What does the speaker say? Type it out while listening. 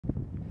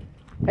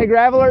Hey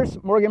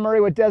Gravelers, Morgan Murray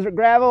with Desert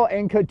Gravel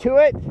and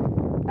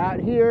Co2uT out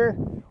here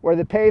where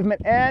the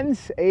pavement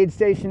ends, aid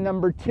station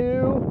number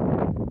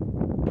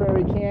 2,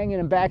 Prairie Canyon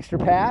and Baxter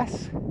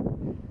Pass.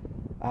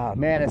 Oh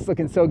man, it's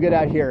looking so good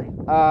out here.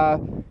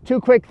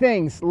 Two quick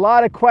things, a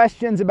lot of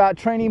questions about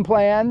training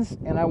plans,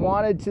 and I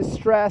wanted to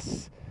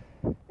stress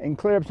and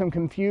clear up some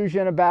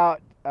confusion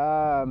about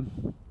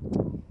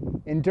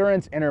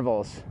endurance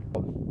intervals.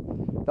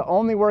 The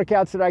only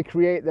workouts that I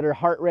create that are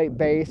heart rate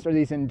based are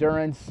these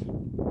endurance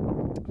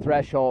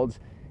thresholds,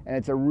 and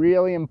it's a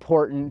really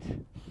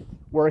important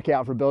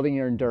workout for building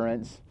your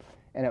endurance,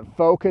 and it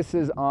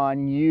focuses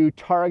on you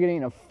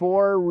targeting a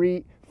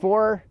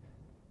 4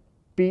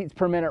 beats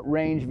per minute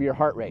range of your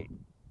heart rate.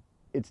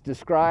 It's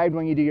described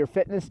when you do your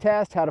fitness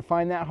test how to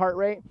find that heart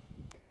rate.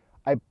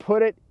 I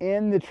put it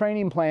in the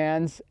training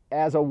plans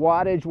as a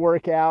wattage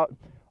workout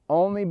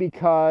only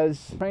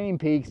because Training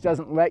Peaks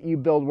doesn't let you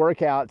build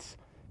workouts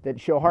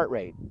that show heart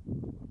rate.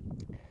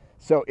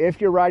 So if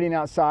you're riding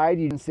outside,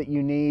 you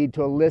need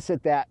to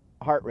elicit that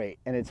heart rate,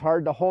 and it's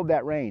hard to hold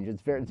that range.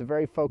 It's a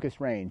very focused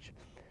range.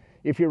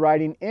 If you're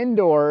riding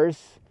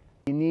indoors,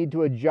 you need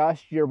to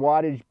adjust your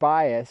wattage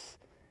bias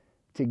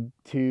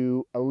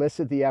to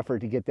elicit the effort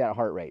to get that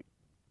heart rate.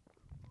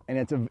 And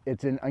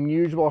it's an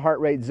unusual heart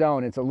rate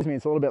zone. It's a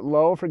little bit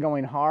low for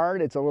going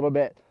hard. It's a little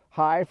bit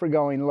high for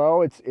going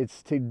low.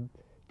 It's to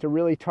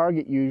really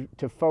target you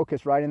to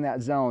focus right in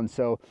that zone.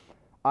 So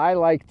I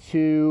like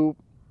to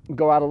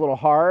go out a little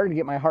hard,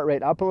 get my heart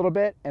rate up a little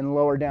bit and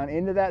lower down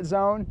into that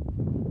zone.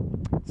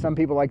 Some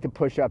people like to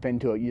push up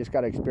into it. You just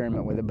got to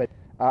experiment with it. But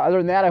other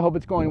than that, I hope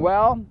it's going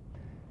well.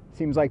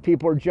 Seems like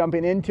people are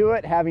jumping into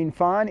it, having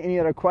fun. Any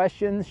other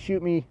questions,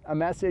 shoot me a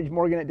message,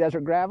 Morgan at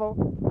Desert Gravel,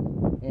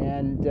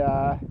 and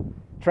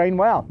train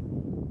well.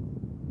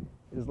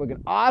 It's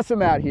looking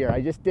awesome out here.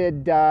 I just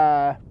did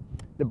the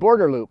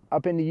border loop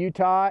up into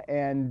Utah,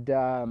 and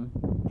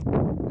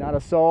not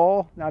a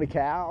soul, not a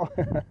cow.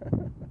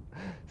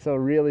 So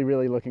really,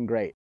 really looking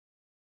great.